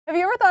Have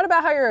you ever thought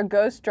about how you're a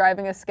ghost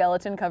driving a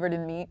skeleton covered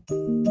in meat?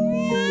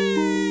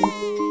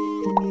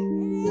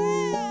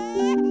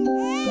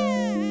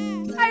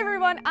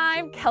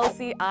 I'm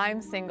Kelsey,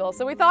 I'm single.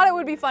 So we thought it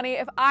would be funny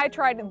if I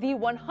tried the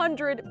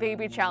 100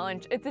 baby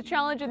challenge. It's a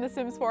challenge in The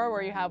Sims 4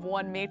 where you have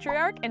one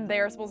matriarch and they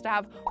are supposed to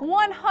have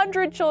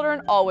 100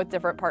 children, all with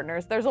different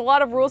partners. There's a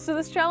lot of rules to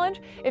this challenge.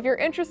 If you're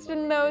interested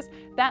in those,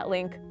 that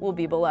link will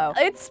be below.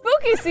 It's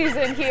spooky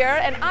season here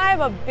and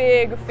I'm a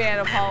big fan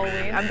of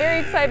Halloween. I'm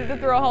very excited to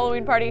throw a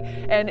Halloween party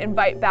and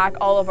invite back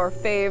all of our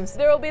faves.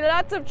 There will be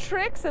lots of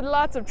tricks and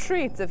lots of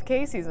treats if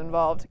Casey's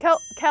involved.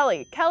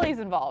 Kelly's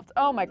involved.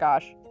 Oh my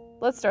gosh.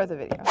 Let's start the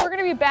video. We're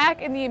gonna be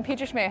back in the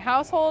Impeachment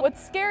household.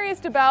 What's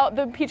scariest about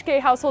the PK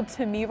household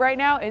to me right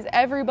now is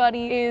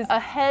everybody is a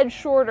head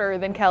shorter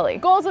than Kelly.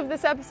 Goals of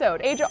this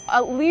episode: age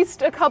at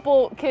least a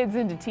couple kids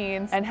into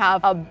teens and have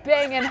a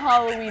bangin'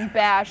 Halloween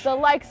bash, the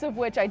likes of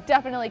which I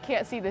definitely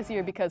can't see this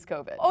year because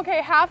COVID.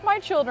 Okay, half my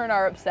children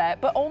are upset,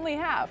 but only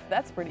half.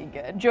 That's pretty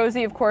good.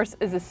 Josie, of course,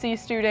 is a C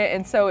student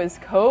and so is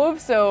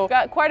Cove, so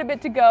got quite a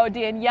bit to go.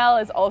 Danielle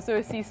is also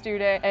a C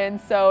student and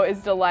so is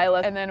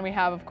Delilah. And then we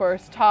have, of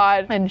course,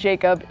 Todd and Jacob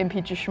and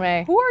Peachy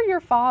Schmay. Who are your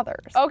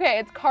fathers? Okay,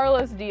 it's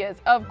Carlos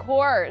Diaz, of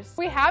course.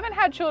 We haven't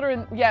had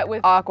children yet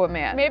with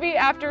Aquaman. Maybe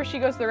after she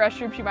goes to the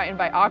restroom, she might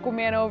invite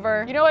Aquaman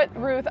over. You know what,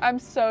 Ruth? I'm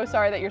so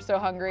sorry that you're so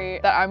hungry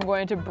that I'm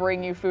going to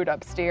bring you food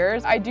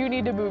upstairs. I do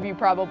need to move you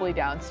probably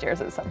downstairs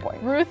at some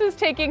point. Ruth is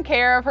taking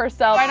care of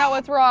herself. Find out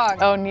what's wrong.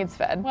 Oh, needs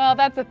fed. Well,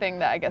 that's a thing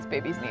that I guess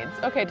babies needs.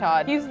 Okay,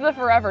 Todd. He's the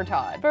forever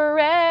Todd.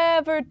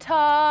 Forever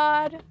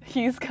Todd.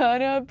 He's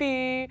gonna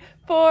be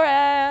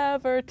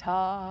forever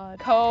Todd.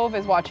 Cove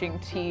is watching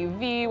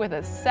TV with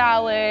a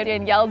salad.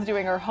 Danielle's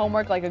doing her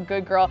homework like a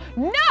good girl.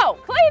 No!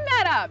 Clean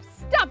that up!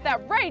 Stop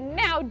that right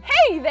now!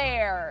 Hey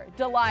there,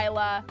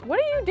 Delilah. What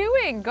are you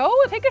doing? Go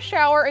take a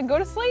shower and go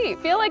to sleep.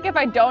 I feel like if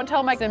I don't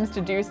tell my Sims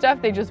to do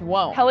stuff, they just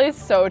won't. Kelly's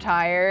so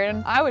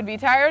tired. I would be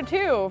tired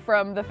too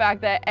from the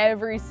fact that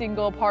every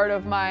single part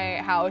of my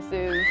house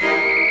is...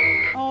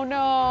 Oh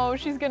no,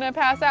 she's gonna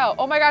pass out.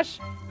 Oh my gosh.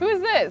 Who is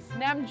this?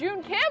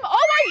 Namjoon Kim?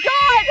 Oh my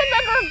God, a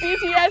member of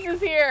BTS is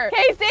here.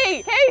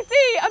 Casey,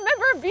 a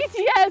member of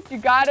BTS. You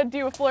gotta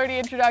do a flirty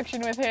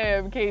introduction with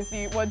him,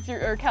 Casey.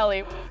 Or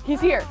Kelly.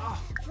 He's here.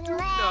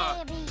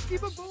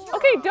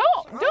 Okay,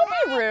 don't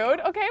be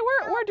rude. Okay,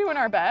 we're doing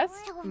our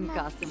best.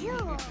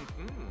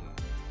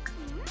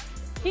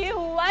 He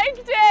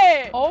liked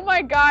it! Oh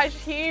my gosh,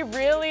 he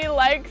really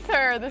likes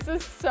her. This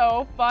is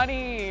so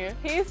funny.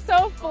 He's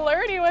so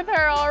flirty with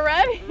her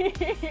already.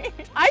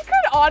 I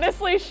could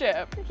honestly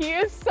ship. He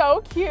is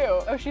so cute.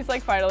 Oh, she's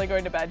like finally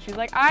going to bed. She's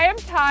like, I am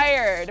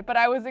tired, but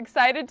I was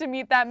excited to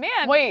meet that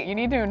man. Wait, you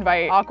need to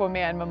invite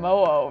Aquaman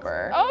Momoa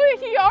over. Oh,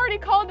 he already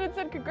called and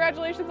said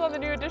congratulations on the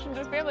new addition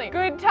to the family.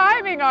 Good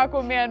timing,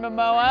 Aquaman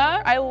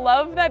Momoa. I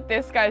love that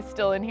this guy's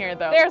still in here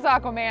though. There's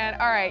Aquaman.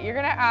 All right, you're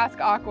gonna ask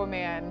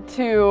Aquaman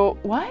to...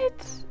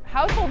 What?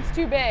 Household's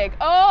too big.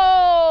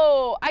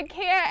 Oh, I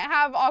can't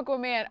have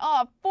Aquaman.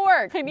 Oh,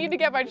 fork. I need to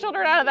get my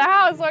children out of the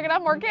house so I can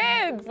have more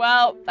kids.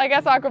 Well, I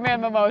guess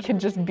Aquaman Momo can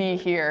just be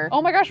here.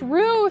 Oh my gosh,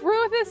 Ruth.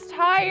 Ruth is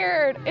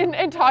tired.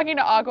 And talking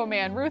to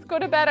Aquaman. Ruth, go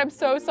to bed. I'm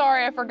so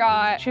sorry, I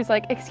forgot. She's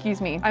like,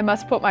 excuse me. I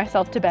must put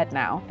myself to bed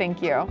now.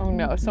 Thank you. Oh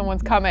no,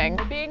 someone's coming.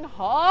 We're being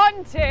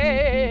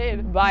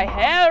haunted by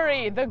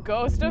Harry, the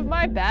ghost of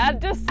my bad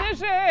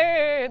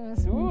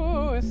decisions.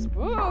 Ooh,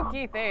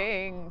 spooky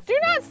things. Do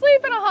not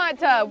sleep in a hot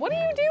tub. What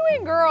are you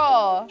doing,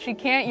 girl? She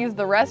can't use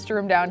the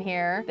restroom down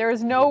here. There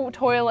is no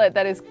toilet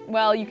that is,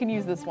 well, you can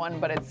use this one,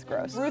 but it's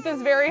gross. Ruth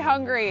is very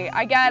hungry.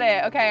 I get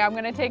it. Okay, I'm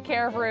gonna take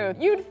care of Ruth.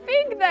 You'd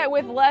think that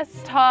with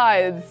less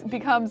Todds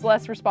becomes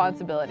less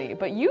responsibility,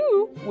 but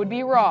you would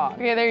be wrong.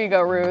 Okay, there you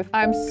go, Ruth.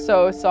 I'm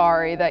so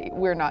sorry that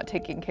we're not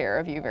taking care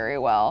of you very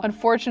well.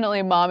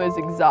 Unfortunately, Mom is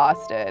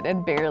exhausted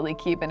and barely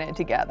keeping it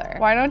together.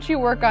 Why don't you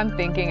work on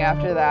thinking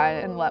after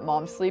that and let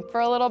Mom sleep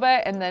for a little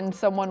bit and then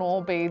someone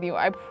will bathe you.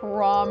 I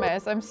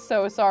promise. I'm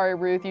so sorry,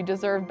 Ruth. You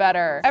deserve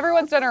better.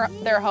 Everyone's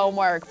done their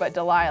homework but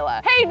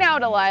Delilah. Hey now,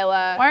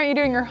 Delilah. Why aren't you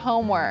doing your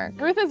homework?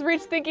 Ruth has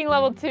reached thinking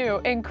level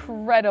 2.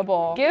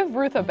 Incredible. Give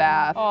Ruth a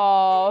bath.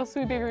 Oh,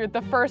 sweet baby Ruth.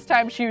 The first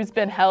time she's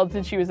been held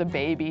since she was a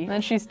baby. And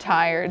then she's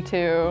tired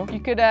too. You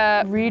could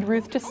read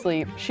Ruth to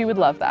sleep. She would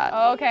love that.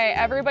 Okay,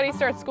 everybody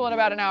starts school in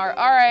about an hour.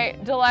 All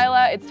right,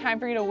 Delilah, it's time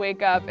for you to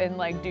wake up and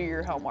like do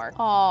your homework.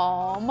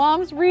 Oh,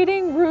 Mom's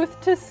reading Ruth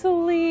to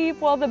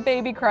sleep while the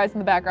baby cries in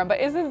the background,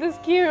 but isn't this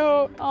cute?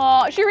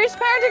 Oh, she reached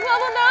parenting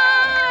level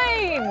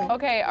 9.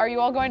 Okay, are you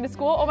all going to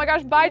school? Oh my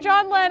gosh, bye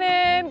John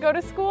Lennon. Go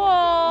to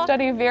school.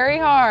 Study very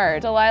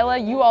hard. Delilah,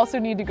 you also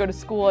need to go to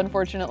school,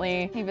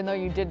 unfortunately, even though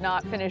you did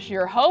not finish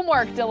your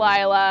homework,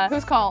 Delilah.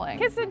 Who's calling?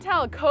 Kiss and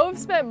tell. Cove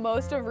spent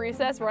most of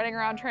recess running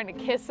around trying to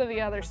kiss some of the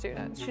other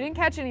students. She didn't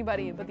catch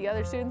anybody, but the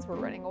other students were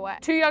running away.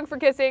 Too young for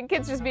kissing,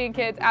 kids just being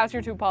kids, ask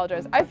her to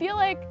apologize. I feel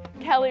like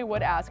Kelly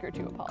would ask her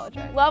to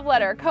apologize. Love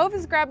letter. Cove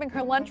is grabbing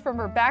her lunch from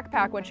her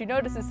backpack when she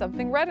notices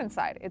something red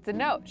inside. It's a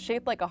note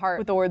shaped like a heart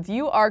with the words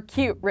 "You are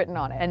cute" written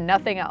on it and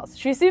nothing else.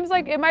 She seems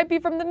like it might be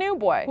from the new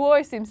boy, who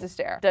always seems to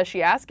stare. Does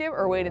she ask him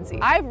or wait and see?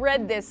 I've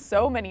read this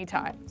so many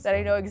times that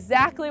I know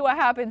exactly what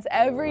happens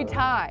every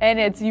time. And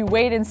it's you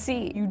wait and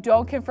see. You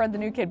don't confront the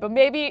new kid, but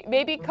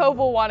maybe Cove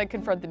will want to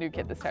confront the new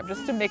kid this time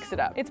just to mix it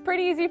up. It's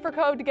pretty easy for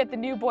Cove to get the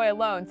new boy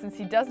alone since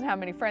he doesn't have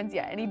many friends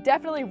yet. And he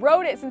definitely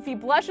wrote it since he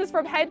blushes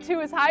from head to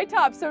his high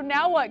top. So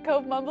now what?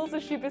 Cove mumbles the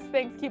sheepish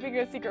things, keeping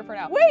it a secret for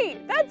now.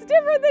 Wait, that's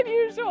different than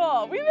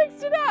usual. We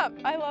mixed it up.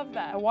 I love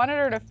that. I wanted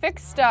her to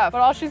fix stuff,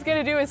 but all she's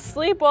gonna do is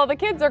sleep while the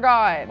kids are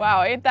gone.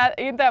 Wow, ain't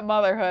that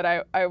motherhood,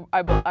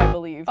 I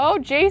believe. Oh,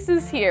 Jace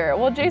is here.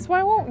 Well, Jace,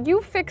 why won't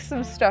you fix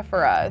some stuff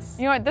for us?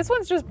 You know what, this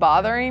one's just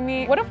bothering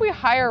me. What if we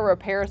hire a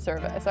repair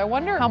service? I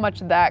wonder how much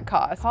that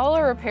costs. Call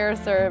a repair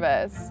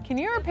service. Can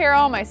you repair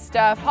all my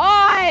stuff?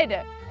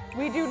 Todd!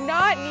 We do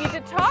not need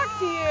to talk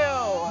to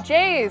you.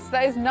 Jace,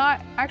 that is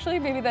not, actually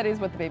maybe that is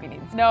what the baby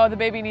needs. No, the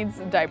baby needs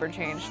a diaper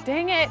change.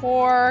 Dang it.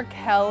 Poor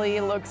Kelly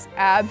looks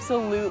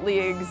absolutely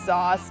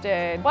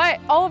exhausted. But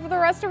all of the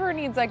rest of her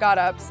needs I got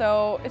up,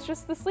 so it's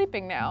just the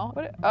sleeping now.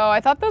 Oh,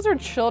 I thought those were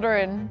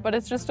children, but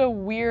it's just a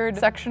weird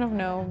section of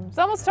gnomes. It's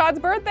almost Todd's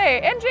birthday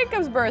and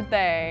Jacob's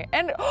birthday.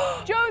 And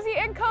Josie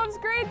and Cove's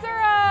grades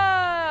are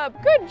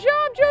up. Good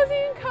job, Josie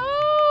and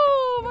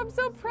Cove. I'm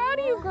so proud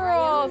of you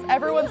girls.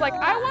 Everyone's like,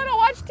 I want to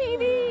watch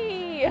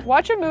TV.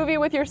 Watch a movie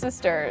with your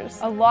sisters.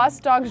 A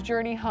Lost Dog's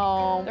Journey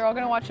Home. They're all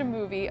gonna watch a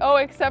movie. Oh,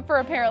 except for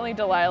apparently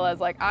Delilah's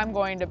like, I'm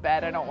going to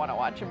bed. I don't want to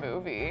watch a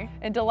movie.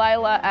 And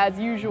Delilah, as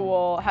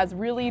usual, has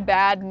really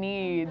bad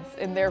needs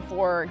and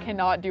therefore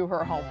cannot do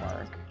her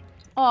homework.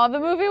 Aw, the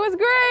movie was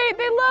great.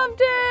 They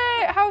loved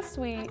it. How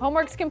sweet.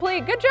 Homework's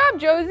complete. Good job,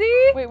 Josie.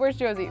 Wait, where's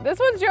Josie? This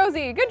one's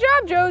Josie. Good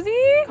job,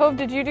 Josie. Cove,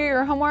 did you do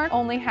your homework?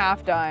 Only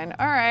half done.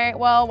 All right,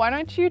 well, why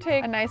don't you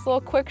take a nice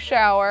little quick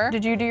shower?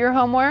 Did you do your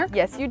homework?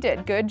 Yes, you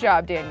did. Good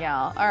job,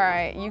 Danielle. All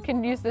right, you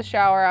can use the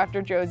shower after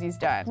Josie's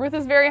done. Ruth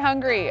is very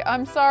hungry.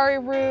 I'm sorry,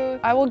 Ruth.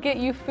 I will get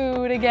you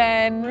food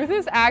again. Ruth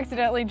is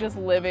accidentally just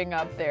living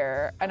up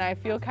there, and I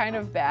feel kind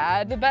of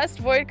bad. The best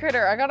void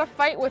critter. I got a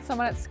fight with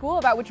someone at school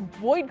about which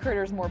void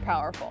critter is more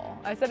powerful.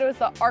 I said it was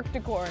the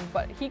Arcticorn,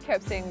 but he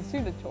kept saying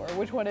Sunator.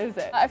 Which one is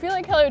it? I feel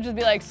like Kelly would just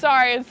be like,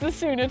 sorry, it's the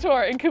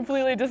Sunator, and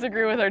completely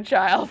disagree with her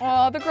child.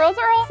 Oh, the girls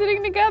are all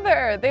sitting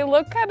together. They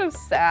look kind of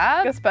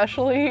sad,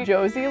 especially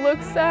Josie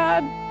looks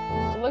sad.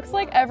 It looks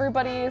like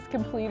everybody has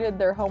completed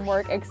their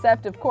homework,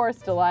 except of course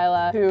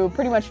Delilah, who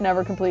pretty much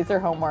never completes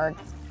her homework.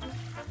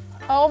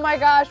 Oh my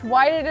gosh,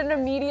 why did it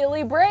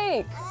immediately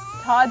break?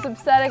 Todd's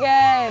upset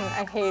again.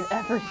 I hate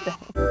everything.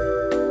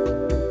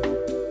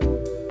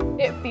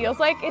 It feels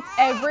like it's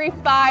every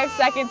 5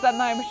 seconds that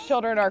my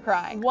children are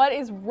crying. What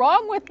is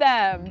wrong with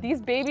them?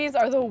 These babies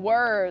are the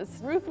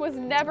worst. Ruth was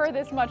never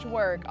this much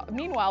work.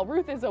 Meanwhile,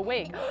 Ruth is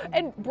awake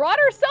and brought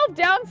herself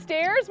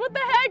downstairs. What the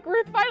heck?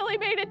 Ruth finally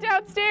made it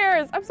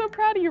downstairs. I'm so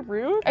proud of you,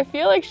 Ruth. I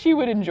feel like she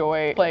would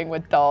enjoy playing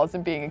with dolls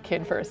and being a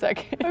kid for a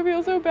second. I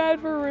feel so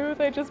bad for Ruth.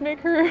 I just make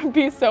her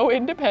be so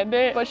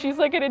independent, but she's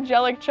like an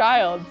angelic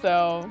child,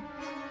 so.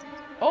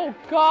 Oh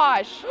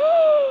gosh.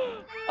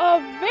 A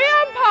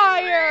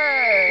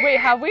vampire! Wait,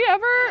 have we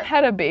ever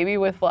had a baby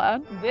with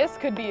Vlad? This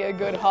could be a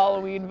good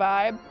Halloween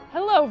vibe.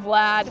 Hello,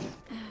 Vlad.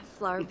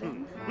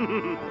 Flarpin.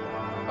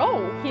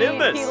 Oh,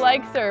 he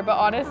likes her, but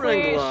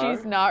honestly,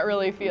 she's not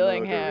really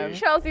feeling him.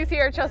 Chelsea's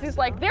here. Chelsea's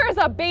like, there's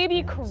a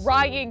baby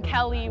crying,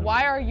 Kelly.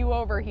 Why are you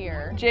over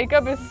here?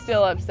 Jacob is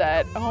still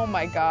upset. Oh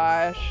my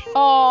gosh.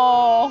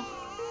 Oh.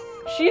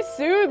 She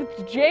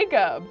soothed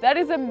Jacob. That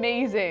is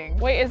amazing.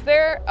 Wait, is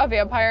there a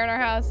vampire in our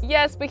house?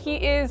 Yes, but he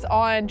is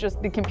on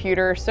just the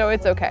computer, so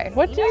it's okay.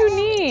 What do you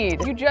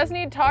need? You just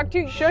need to talk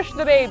to, shush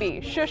the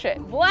baby, shush it.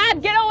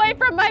 Vlad, get away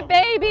from my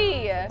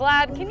baby.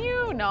 Vlad, can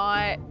you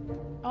not?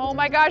 Oh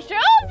my gosh,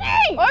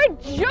 Chelsea! I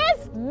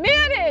just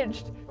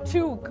managed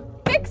to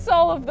fix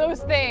all of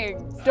those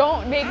things.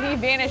 Don't make me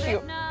vanish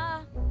you.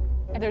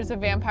 There's a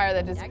vampire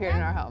that disappeared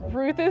in our home.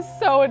 Ruth is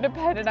so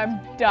independent, I'm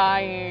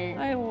dying.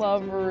 I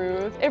love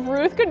Ruth. If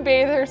Ruth could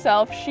bathe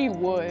herself, she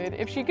would.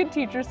 If she could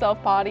teach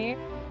herself potty,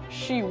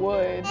 she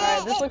would. All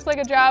right, this looks like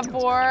a job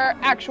for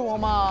actual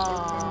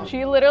mom.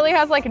 She literally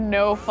has like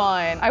no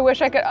fun. I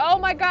wish I could, oh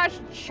my gosh,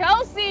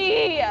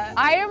 Chelsea!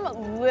 I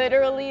am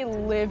literally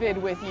livid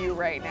with you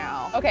right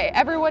now. Okay,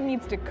 everyone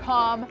needs to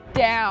calm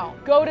down.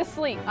 Go to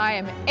sleep. I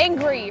am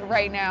angry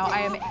right now.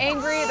 I am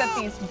angry that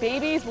these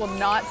babies will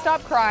not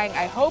stop crying.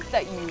 I hope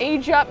that you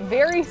age up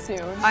very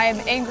soon. I am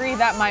angry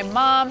that my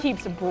mom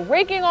keeps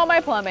breaking all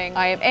my plumbing.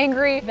 I am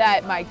angry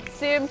that my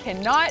sim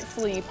cannot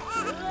sleep.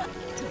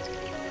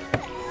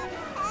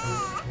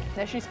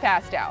 That she's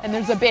passed out and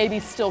there's a baby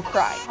still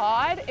crying.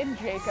 Todd and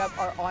Jacob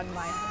are on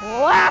my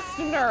last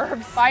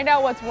nerves. Find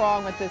out what's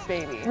wrong with this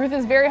baby. Ruth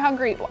is very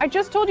hungry. I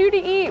just told you to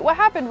eat. What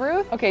happened,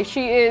 Ruth? Okay,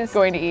 she is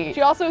going to eat.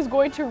 She also is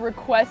going to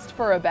request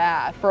for a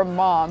bath from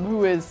mom,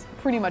 who is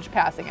pretty much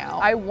passing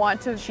out. I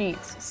want to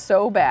cheat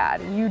so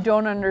bad. You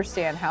don't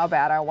understand how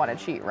bad I want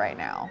to cheat right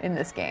now in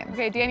this game.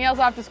 Okay, Danielle's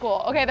off to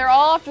school. Okay, they're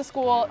all off to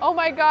school. Oh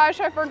my gosh,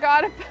 I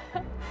forgot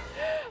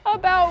about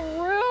about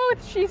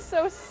Ruth. She's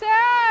so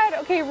sad.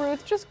 Okay,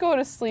 Ruth, just go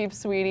to sleep,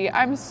 sweetie.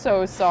 I'm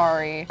so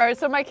sorry. All right,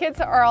 so my kids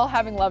are all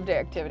having love day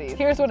activities.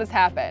 Here's what has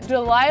happened.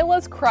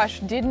 Delilah's crush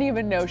didn't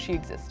even know she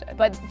existed,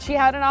 but she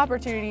had an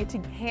opportunity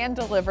to hand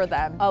deliver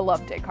them a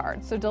love day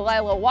card. So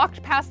Delilah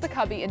walked past the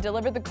cubby and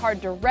delivered the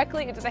card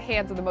directly into the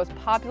hands of the most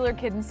popular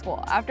kid in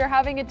school. After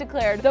having it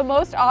declared the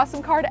most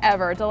awesome card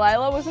ever,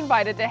 Delilah was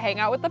invited to hang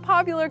out with the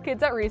popular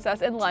kids at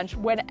recess and lunch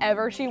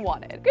whenever she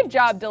wanted. Good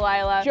job,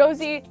 Delilah.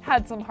 Josie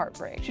had some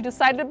heartbreak. She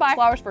decided to buy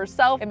flowers for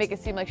herself and make it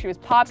seem like she was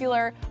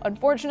popular.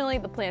 Unfortunately,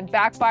 the plan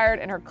backfired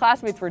and her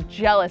classmates were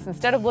jealous.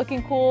 Instead of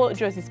looking cool,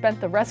 Josie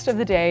spent the rest of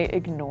the day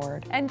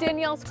ignored. And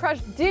Danielle's crush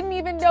didn't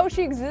even know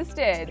she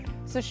existed.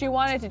 So she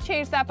wanted to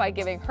change that by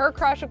giving her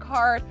crush a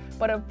card,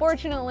 but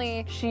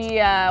unfortunately, she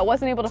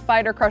wasn't able to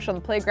find her crush on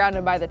the playground,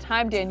 and by the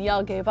time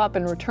Danielle gave up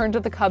and returned to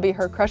the cubby,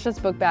 her crush's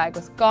book bag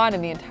was gone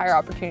and the entire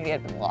opportunity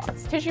had been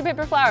lost. Tissue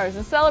paper flowers.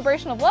 In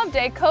celebration of Love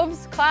Day,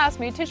 Cove's class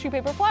made tissue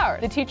paper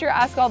flowers. The teacher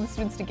asked all the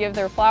students to give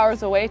their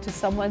flowers away to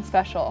someone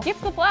special.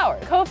 Gift the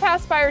flowers. Cove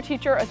passed by her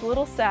teacher as a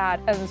little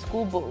sad as a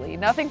school bully.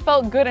 Nothing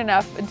felt good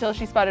enough until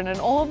she spotted an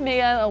old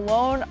man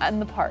alone in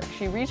the park.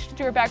 She reached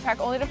into her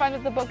backpack only to find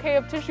that the bouquet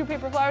of tissue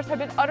paper flowers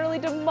had been utterly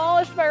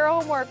demolished by her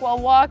homework while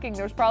walking.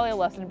 There was probably a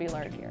lesson to be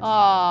learned here.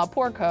 Aw,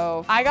 poor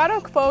Cove. I got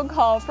a phone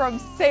call from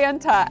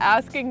Santa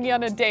asking me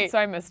on a date, so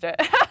I missed it.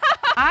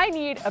 I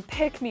need a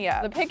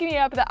pick-me-up. The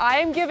pick-me-up that I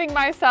am giving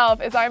myself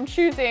is I'm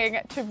choosing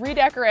to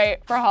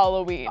redecorate for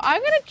Halloween.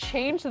 I'm gonna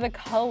change the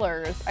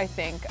colors, I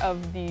think,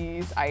 of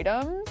these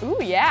items. Ooh,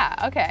 yeah,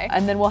 okay.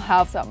 And then we'll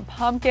have some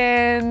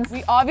pumpkins.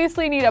 We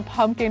obviously need a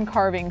pumpkin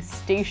carving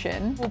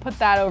station. We'll put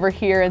that over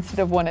here instead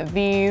of one of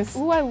these.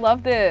 Ooh, I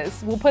love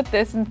this. We'll put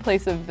this in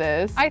place of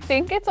this. I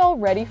think it's all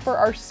ready for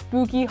our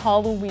spooky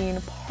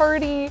Halloween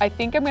party. I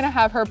think I'm gonna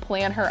have her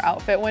plan her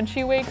outfit when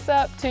she wakes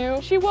up too.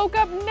 She woke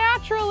up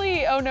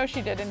naturally. Oh no,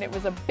 she didn't. It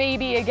was a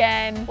baby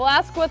again. We'll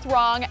ask what's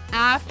wrong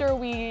after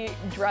we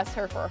dress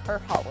her for her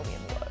Halloween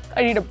look.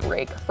 I need a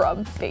break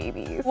from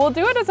babies. We'll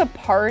do it as a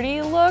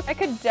party look. I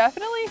could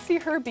definitely see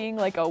her being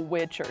like a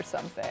witch or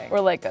something, or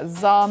like a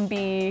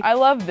zombie. I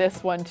love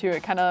this one too.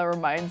 It kind of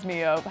reminds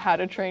me of How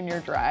to Train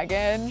Your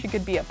Dragon. She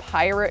could be a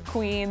pirate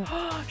queen.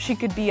 She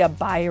could be a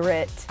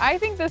pirate. I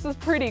think this is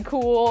pretty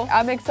cool.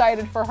 I'm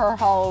excited for her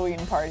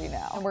Halloween party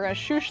now. And we're gonna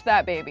shush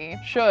that baby.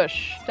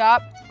 Shush.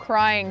 Stop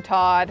crying,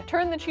 Todd.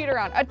 Turn the cheat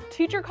around. A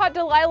teacher caught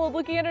Delilah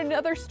looking at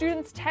another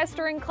student's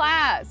tester in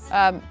class.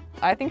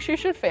 I think she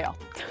should fail.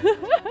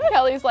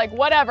 Kelly's like,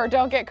 whatever,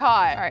 don't get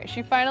caught. All right,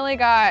 she finally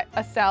got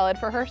a salad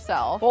for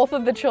herself. Both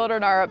of the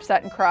children are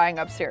upset and crying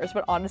upstairs,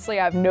 but honestly,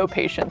 I have no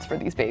patience for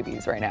these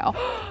babies right now.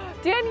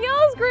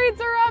 Danielle's grades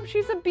are up.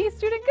 She's a B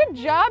student. Good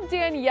job,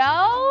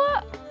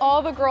 Danielle.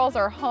 All the girls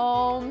are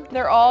home.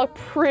 They're all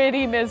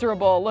pretty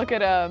miserable. Look at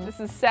them. This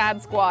is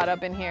sad squad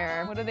up in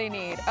here. What do they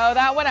need? Oh,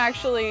 that one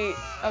actually,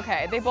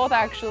 okay, they both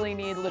actually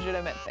need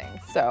legitimate things.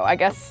 So I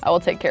guess I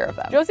will take care of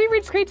them. Josie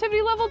reached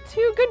creativity level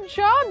 2. Good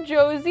job,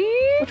 Josie.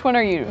 Which one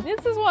are you?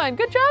 This is one.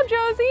 Good job,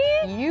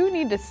 Josie. You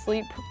need to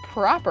sleep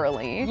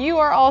properly. You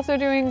are also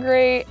doing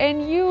great.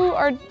 And you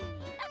are,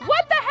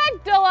 what the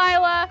heck,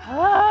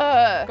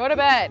 Delilah? Go to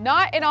bed.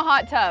 Not in a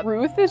hot tub.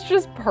 Ruth is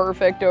just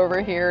perfect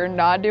over here,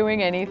 not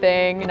doing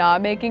anything,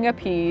 not making a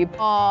peep.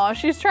 Aw,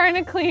 she's trying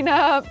to clean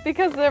up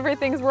because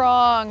everything's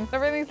wrong.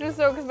 Everything's just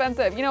so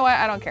expensive. You know what?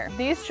 I don't care.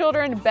 These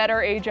children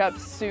better age up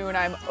soon.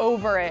 I'm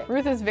over it.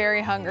 Ruth is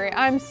very hungry.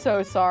 I'm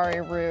so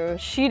sorry, Ruth.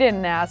 She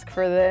didn't ask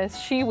for this.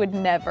 She would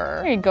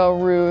never. There you go,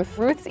 Ruth.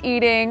 Ruth's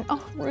eating.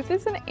 Oh, Ruth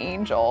is an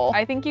angel.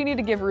 I think you need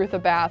to give Ruth a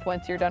bath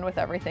once you're done with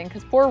everything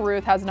because poor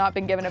Ruth has not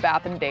been given a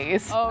bath in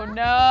days. Oh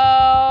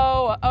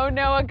no. Oh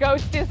no, a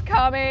ghost is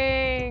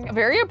coming.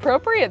 Very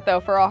appropriate though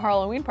for a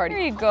Halloween party.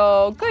 There you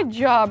go. Good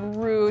job,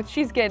 Ruth.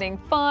 She's getting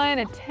fun,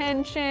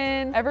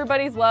 attention.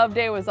 Everybody's love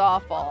day was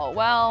awful.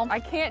 Well, I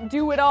can't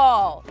do it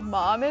all.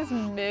 Mom is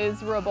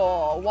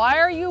miserable. Why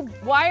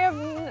have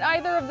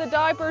neither of the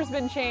diapers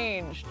been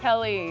changed?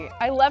 Kelly,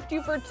 I left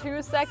you for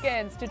 2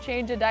 seconds to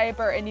change a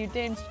diaper and you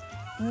didn't.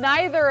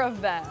 Neither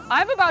of them.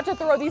 I'm about to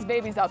throw these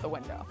babies out the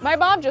window. My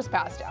mom just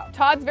passed out.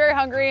 Todd's very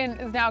hungry and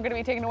is now gonna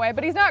be taken away,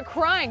 but he's not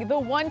crying. The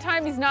one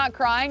time he's not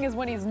crying is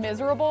when he's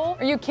miserable.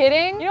 Are you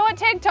kidding? You know what?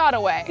 Take Todd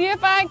away. See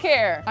if I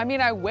care. I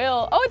mean, I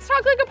will. Oh, it's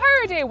Talk Like a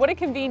Pirate Day. What a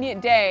convenient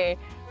day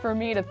for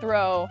me to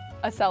throw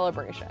a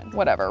celebration.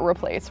 Whatever,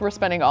 replace. We're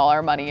spending all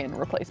our money in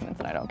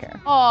replacements and I don't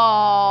care.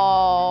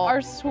 Aww,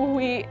 our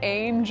sweet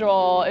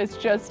angel is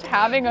just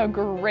having a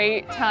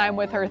great time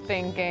with her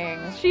thinking.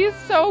 She's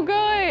so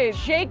good.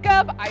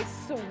 Jacob, I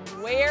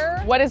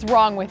swear. What is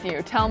wrong with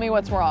you? Tell me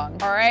what's wrong.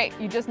 All right,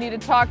 you just need to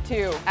talk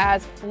to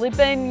as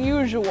flippin'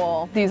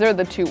 usual. These are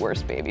the 2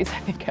 worst babies I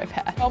think I've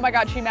had. Oh my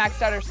God, she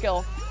maxed out her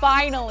skill.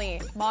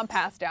 Finally, mom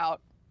passed out.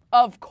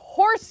 Of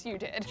course you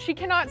did. She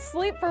cannot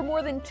sleep for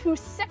more than 2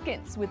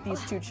 seconds with these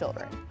 2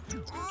 children.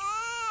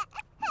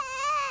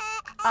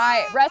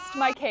 I rest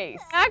my case.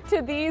 Back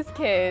to these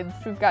kids.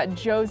 We've got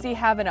Josie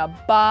having a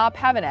bop,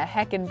 having a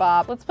heckin'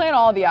 bop. Let's plan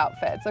all the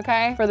outfits,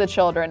 okay? For the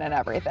children and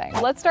everything.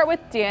 Let's start with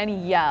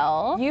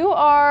Danielle. You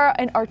are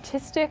an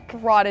artistic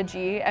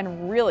prodigy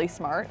and really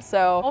smart.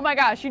 So, oh my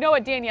gosh, you know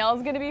what Danielle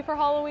is gonna be for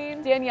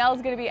Halloween? Danielle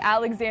is gonna be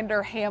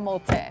Alexander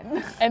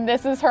Hamilton. And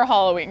this is her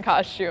Halloween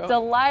costume.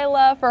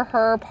 Delilah for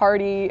her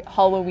party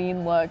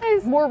Halloween look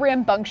is more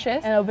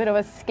rambunctious and a bit of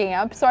a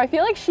scamp. So I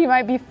feel like she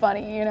might be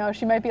funny, you know?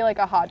 She might be like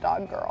a hot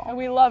dog girl. And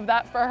we love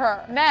that for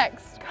her.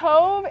 Next,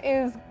 Cove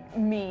is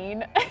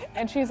mean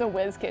and she's a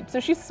whiz kid, so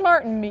she's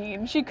smart and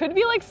mean. She could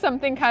be like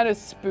something kind of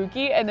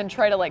spooky and then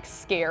try to like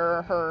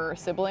scare her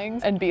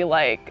siblings and be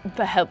like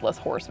the headless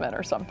horseman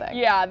or something.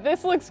 Yeah,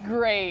 this looks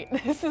great.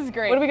 This is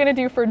great. What are we gonna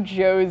do for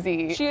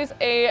Josie? She's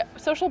a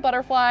social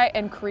butterfly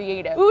and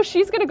creative. Ooh,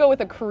 she's gonna go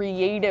with a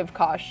creative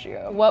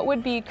costume. What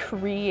would be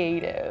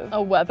creative?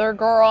 A weather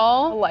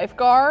girl, a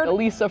lifeguard, a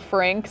Lisa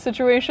Frank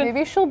situation.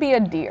 Maybe she'll be a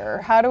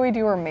deer. How do we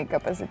do her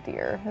makeup as a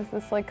deer? Does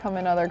this like come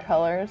in other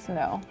colors?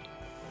 No.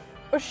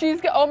 Or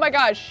oh my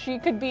gosh, she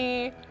could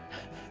be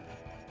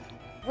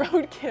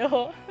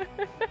roadkill.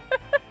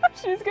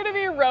 She's gonna be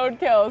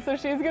roadkill, so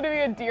she's gonna be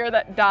a deer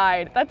that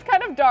died. That's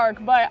kind of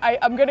dark, but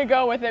I'm gonna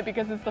go with it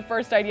because it's the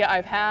first idea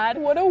I've had.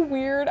 What a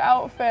weird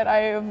outfit I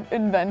have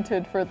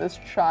invented for this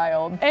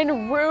child.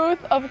 And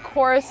Ruth, of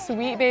course,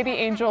 sweet baby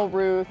angel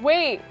Ruth.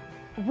 Wait,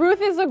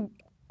 Ruth is a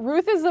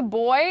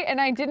boy,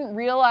 and I didn't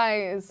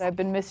realize I've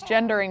been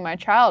misgendering my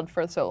child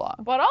for so long.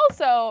 But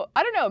also,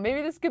 I don't know,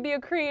 maybe this could be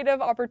a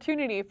creative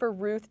opportunity for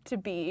Ruth to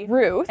be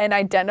Ruth and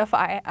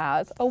identify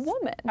as a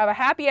woman. Have a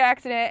happy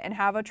accident and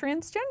have a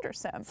transgender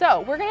sim.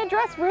 So we're gonna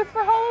dress Ruth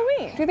for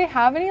Halloween. Do they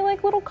have any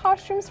like little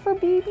costumes for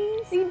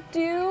babies? They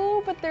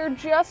do, but they're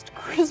just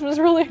Christmas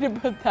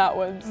related, but that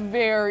one's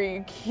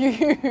very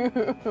cute.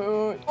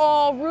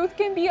 Oh, Ruth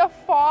can be a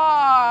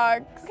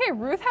fox. Okay,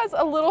 Ruth has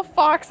a little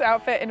fox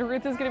outfit and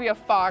Ruth is gonna be a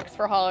fox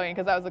for Halloween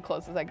because that was the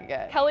closest I could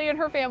get. Kelly and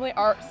her family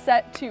are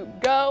set to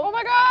go. Oh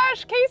my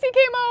gosh, Casey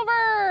came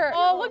over.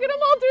 Oh, look at them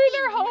all doing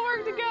their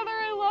homework together.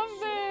 I love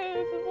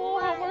this. It's a little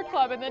homework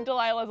club, and then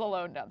Delilah's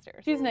alone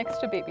downstairs. She's next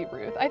to baby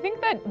Ruth. I think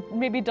that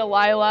maybe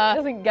Delilah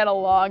doesn't get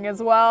along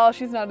as well.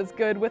 She's not as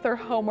good with her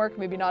homework,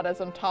 maybe not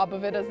as on top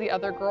of it as the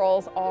other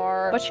girls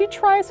are, but she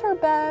tries her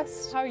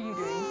best. How are you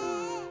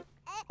doing?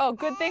 Oh,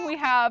 good thing we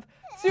have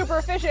super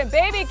efficient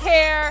baby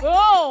care.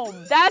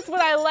 Boom! That's what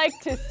I like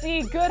to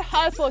see. Good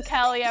hustle,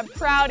 Kelly. I'm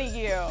proud of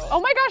you. Oh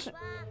my gosh.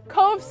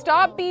 Cove,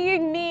 stop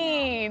being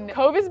mean.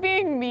 Cove is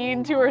being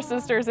mean to her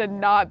sisters and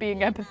not being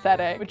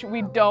empathetic, which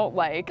we don't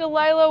like.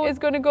 Delilah is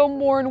gonna go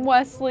mourn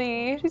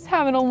Wesley. She's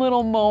having a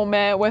little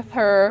moment with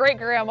her great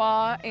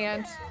grandma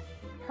and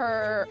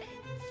her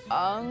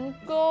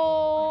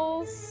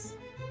uncles.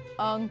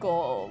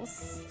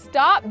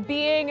 Stop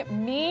being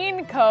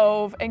mean,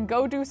 Cove, and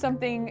go do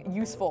something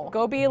useful.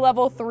 Go be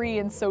level 3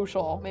 in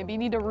social. Maybe you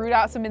need to root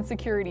out some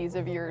insecurities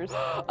of yours.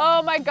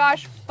 Oh my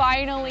gosh,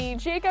 finally.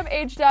 Jacob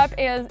aged up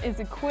and is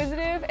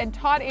inquisitive, and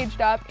Todd aged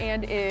up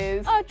and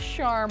is a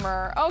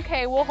charmer.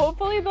 Okay, well,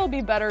 hopefully they'll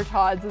be better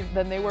Todds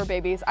than they were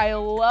babies. I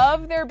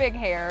love their big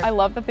hair. I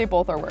love that they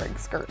both are wearing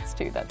skirts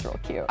too. That's real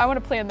cute. I want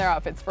to plan their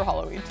outfits for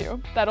Halloween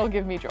too. That'll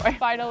give me joy.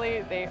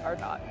 Finally, they are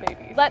not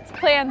babies. Let's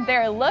plan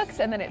their looks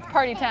and then it's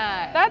party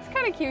time. That's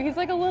kind of cute. He's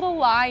like a little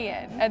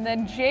lion. And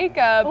then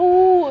Jacob,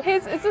 ooh,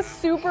 his is a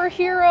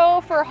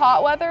superhero for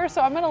hot weather, so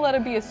I'm gonna let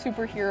him be a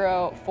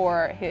superhero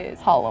for his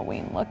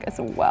Halloween look as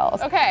well.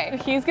 Okay,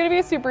 he's gonna be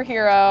a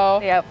superhero.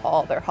 They have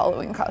all their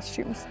Halloween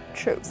costumes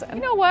chosen.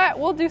 You know what?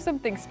 We'll do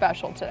something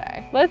special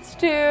today. Let's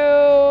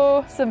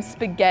do some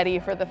spaghetti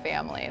for the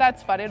family.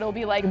 That's fun. It'll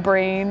be like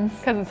brains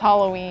because it's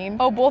Halloween.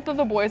 Oh, both of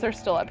the boys are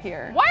still up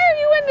here. Why are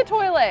you in the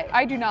toilet?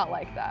 I do not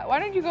like that. Why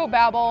don't you go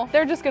babble?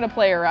 They're just gonna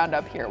play around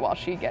up here while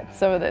she gets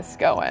some of this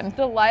going.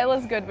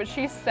 Delilah's good, but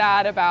she's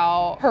sad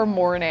about her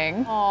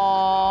mourning.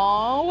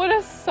 Aww, what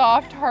a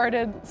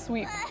soft-hearted,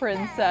 sweet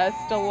princess,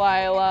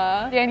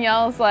 Delilah.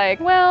 Danielle's like,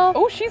 well,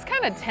 oh, she's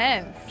kind of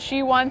tense.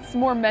 She wants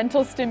more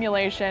mental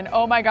stimulation.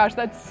 Oh my gosh,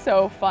 that's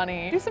so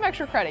funny. Do some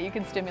extra credit. You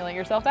can stimulate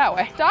yourself that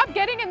way. Stop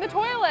getting in the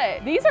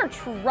toilet. These are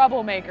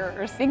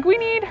troublemakers. I think we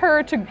need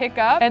her to pick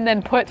up and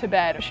then put to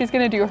bed. She's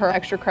gonna do her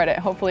extra credit.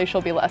 Hopefully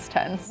she'll be less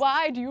tense.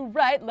 Why do you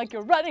write like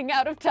you're running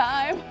out of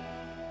time?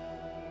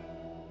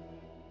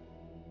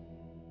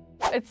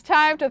 It's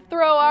time to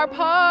throw our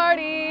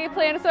party,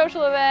 plan a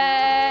social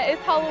event.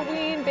 It's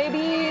Halloween,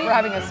 baby. We're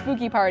having a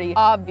spooky party,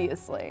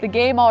 obviously. The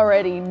game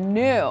already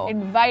knew.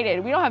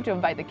 Invited. We don't have to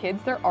invite the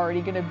kids. They're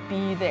already gonna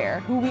be there.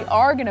 Who we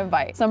are gonna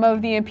invite? Some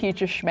of the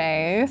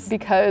Impeach-a-Schmays,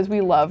 because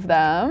we love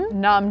them.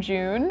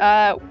 Namjoon.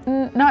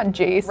 Not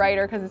Jace,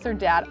 writer, because it's her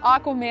dad.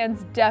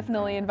 Aquaman's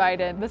definitely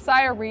invited.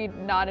 Messiah Reed,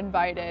 not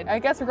invited. I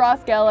guess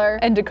Ross Geller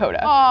and Dakota.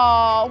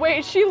 Oh,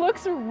 wait, she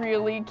looks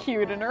really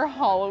cute in her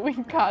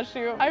Halloween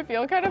costume. I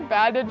feel kind of bad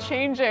had to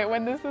change it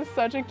when this is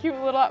such a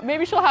cute little,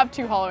 maybe she'll have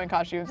 2 Halloween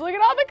costumes. Look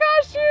at all the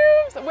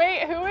costumes.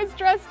 Wait, who is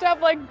dressed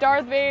up like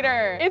Darth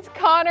Vader? It's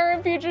Connor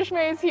and Future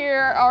Schmay's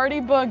here,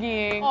 already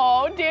boogieing.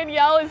 Oh,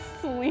 Danielle is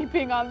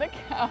sleeping on the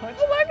couch.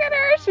 Look at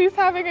her, she's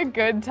having a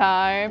good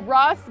time.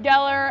 Ross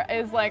Geller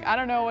is like, I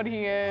don't know what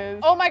he is.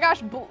 Oh my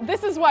gosh,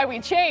 this is why we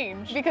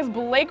changed, because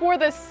Blake wore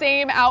the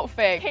same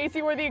outfit.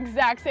 Casey wore the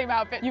exact same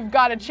outfit. You've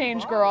got to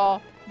change,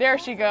 girl. There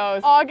she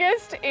goes.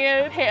 August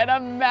and Hannah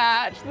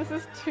match. This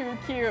is too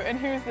cute. And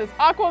who's this?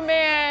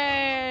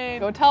 Aquaman.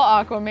 Go tell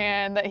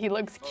Aquaman that he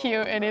looks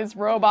cute in his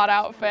robot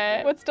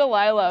outfit. What's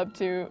Delilah up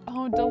to?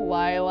 Oh,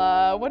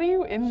 Delilah, what are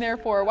you in there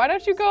for? Why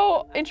don't you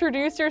go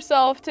introduce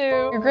yourself to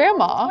your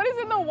grandma? What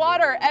is in the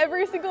water?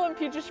 Every single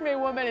Future Schmay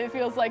woman, it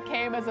feels like,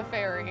 came as a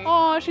fairy.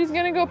 Oh, she's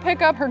gonna go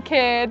pick up her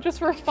kid just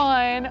for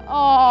fun.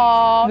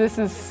 Oh, this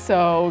is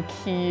so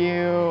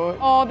cute.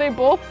 Oh, they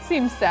both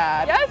seem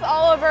sad. Yes,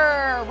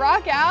 Oliver,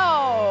 rock out.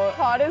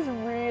 Todd is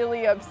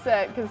really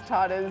upset because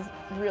Todd is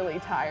really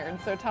tired.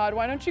 So Todd,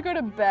 why don't you go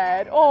to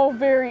bed? Oh,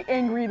 very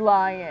angry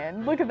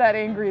lion. Look at that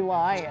angry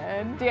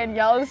lion.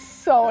 Danielle is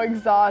so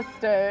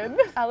exhausted.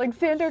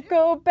 Alexander,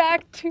 go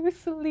back to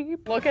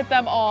sleep. Look at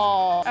them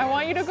all. I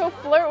want you to go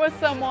flirt with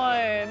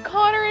someone.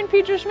 Connor and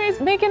Future Schmay's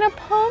making a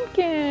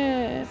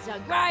pumpkin.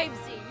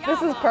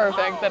 This is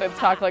perfect that it's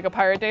Talk Like a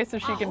Pirate Day so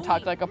she can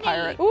talk like a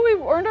pirate. Ooh,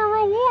 we've earned a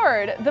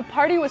reward. The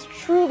party was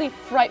truly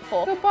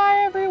frightful.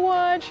 Goodbye,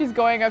 everyone. She's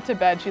going up to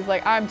bed. She's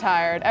like, I'm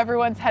tired.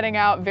 Everyone's heading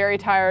out, very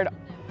tired.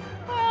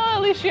 Well,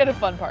 at least she had a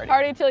fun party.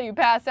 Party till you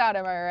pass out,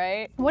 am I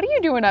right? What are you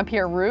doing up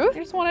here, Ruth?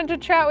 You just wanted to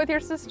chat with your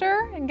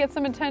sister and get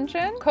some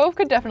attention? Cove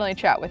could definitely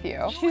chat with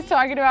you. She's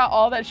talking about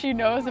all that she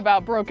knows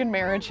about broken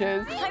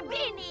marriages.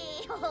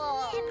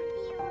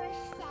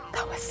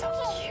 That was so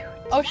cute.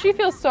 Oh, she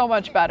feels so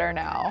much better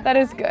now. That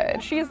is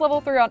good. She's level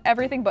 3 on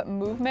everything but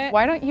movement.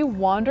 Why don't you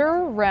wander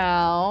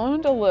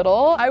around a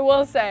little? I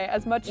will say,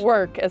 as much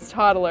work as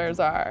toddlers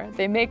are,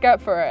 they make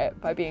up for it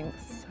by being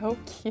so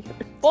cute.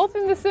 Both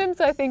in The Sims,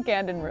 I think,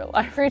 and in real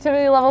life.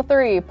 Creativity level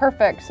 3,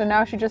 perfect. So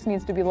now she just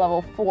needs to be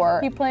level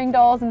 4. Keep playing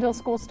dolls until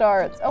school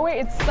starts. Oh wait,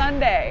 it's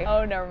Sunday.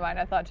 Oh, never mind.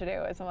 I thought today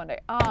was Monday.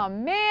 Oh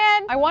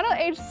man. I want to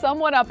age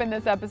someone up in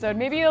this episode.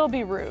 Maybe it'll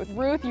be Ruth.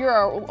 Ruth, you're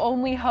our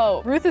only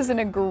hope. Ruth is in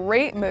a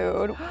great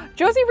mood.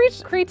 Josie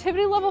reached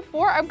creativity level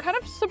 4. I'm kind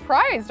of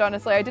surprised,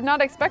 honestly. I did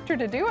not expect her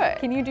to do it.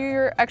 Can you do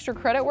your extra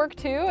credit work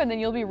too? And then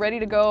you'll be ready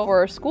to go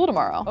for school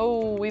tomorrow.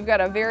 Oh, we've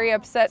got a very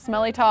upset,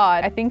 smelly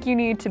Todd. I think you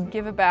need to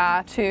give a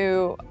bath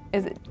to,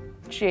 is it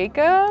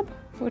Jacob?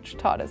 Which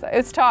Todd is that?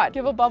 It's Todd.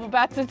 Give a bubble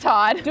bath to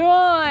Todd.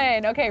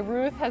 Done. Okay,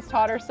 Ruth has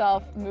taught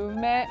herself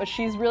movement, but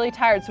she's really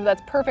tired, so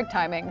that's perfect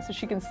timing. So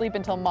she can sleep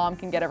until mom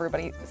can get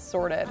everybody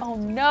sorted. Oh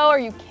no, are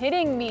you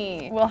kidding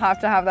me? We'll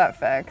have to have that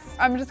fixed.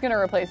 I'm just gonna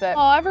replace it.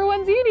 Oh,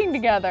 everyone's eating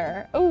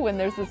together. Oh, and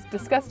there's this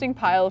disgusting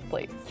pile of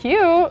plates.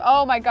 Cute.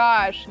 Oh my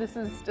gosh, this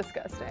is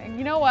disgusting.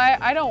 You know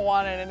what? I don't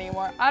want it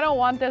anymore. I don't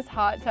want this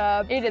hot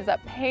tub. It is a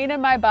pain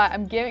in my butt.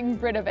 I'm getting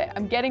rid of it.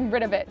 I'm getting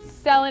rid of it.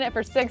 Selling it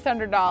for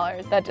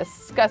 $600. That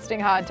disgusting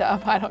hot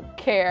tub. I don't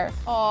care.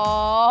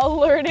 Aw,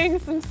 learning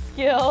some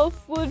skills.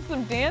 Learn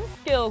some dance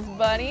skills,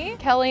 buddy.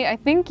 Kelly, I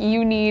think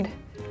you need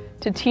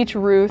to teach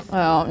Ruth,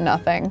 oh,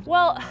 nothing.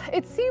 Well,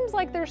 it seems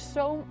like there's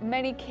so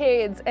many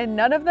kids and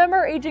none of them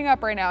are aging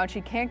up right now and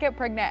she can't get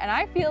pregnant, and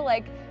I feel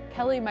like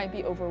Kelly might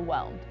be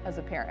overwhelmed as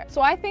a parent. So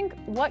I think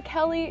what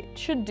Kelly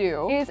should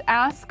do is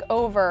ask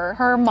over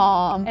her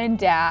mom and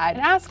dad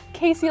and ask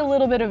Casey a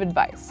little bit of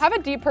advice. Have a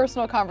deep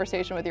personal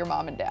conversation with your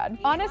mom and dad.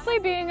 Honestly,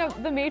 being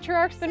the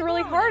matriarch's been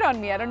really hard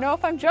on me. I don't know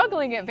if I'm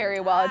juggling it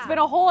very well. It's been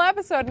a whole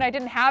episode and I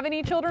didn't have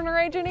any children or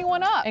age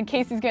anyone up. And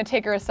Casey's gonna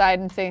take her aside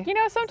and say, you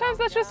know, sometimes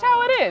that's just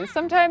how it is.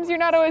 Sometimes you're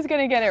not always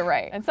gonna get it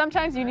right. And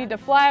sometimes you need to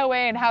fly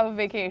away and have a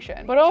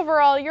vacation. But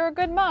overall, you're a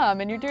good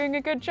mom and you're doing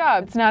a good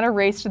job. It's not a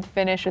race to the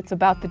finish, it's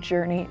about the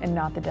journey and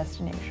not the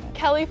destination.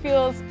 Kelly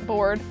feels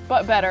bored,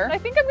 but better. I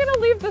think I'm gonna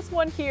leave this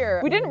one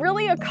here. We didn't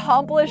really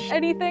accomplish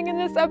anything in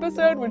this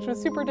episode, which was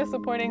super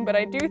disappointing, but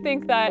I do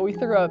think that we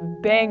threw a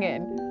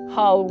banging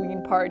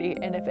Halloween party,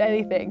 and if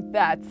anything,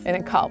 that's an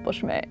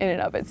accomplishment in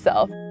and of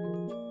itself.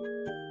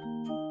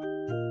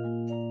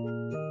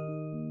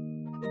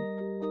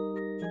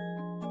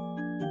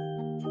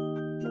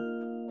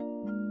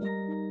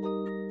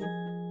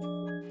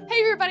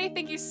 Everybody,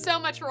 thank you so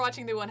much for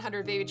watching the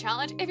 100 Baby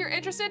Challenge. If you're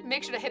interested,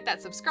 make sure to hit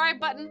that subscribe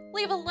button,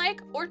 leave a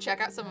like, or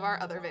check out some of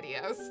our other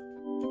videos.